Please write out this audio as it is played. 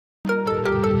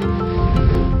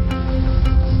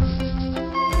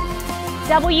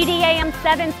WDAM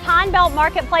 7's Pine Belt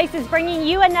Marketplace is bringing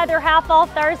you another half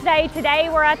off Thursday. Today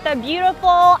we're at the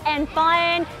beautiful and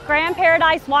fun Grand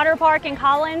Paradise Water Park in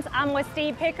Collins. I'm with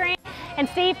Steve Pickering. And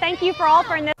Steve, thank you for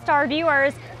offering this to our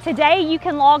viewers. Today you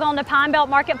can log on to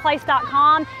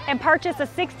pinebeltmarketplace.com and purchase a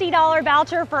 $60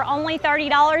 voucher for only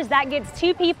 $30. That gets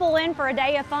 2 people in for a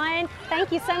day of fun.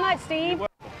 Thank you so much, Steve.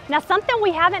 Now, something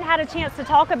we haven't had a chance to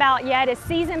talk about yet is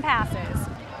season passes.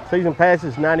 Season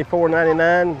passes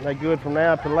 $94.99. They're good from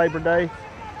now to Labor Day.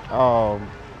 Well,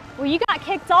 you got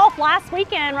kicked off last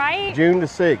weekend, right? June the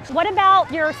 6th. What about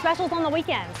your specials on the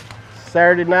weekends?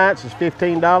 Saturday nights is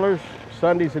 $15.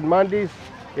 Sundays and Mondays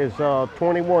is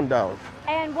 $21.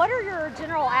 And what are your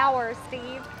general hours,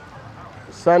 Steve?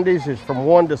 Sundays is from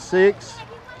 1 to 6.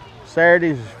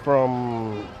 Saturdays is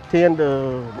from 10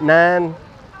 to 9.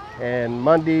 And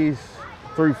Mondays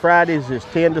through Fridays is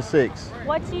 10 to 6.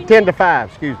 10 to 5,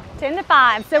 excuse me. 10 to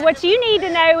 5. So what you need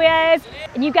to know is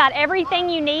you've got everything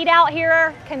you need out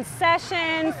here,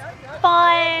 concessions,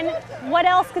 fun. What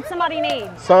else could somebody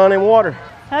need? Sun and water.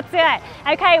 That's it.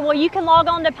 Okay, well, you can log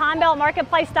on to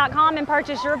pinebeltmarketplace.com and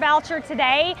purchase your voucher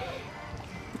today.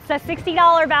 It's a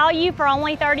 $60 value for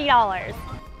only $30.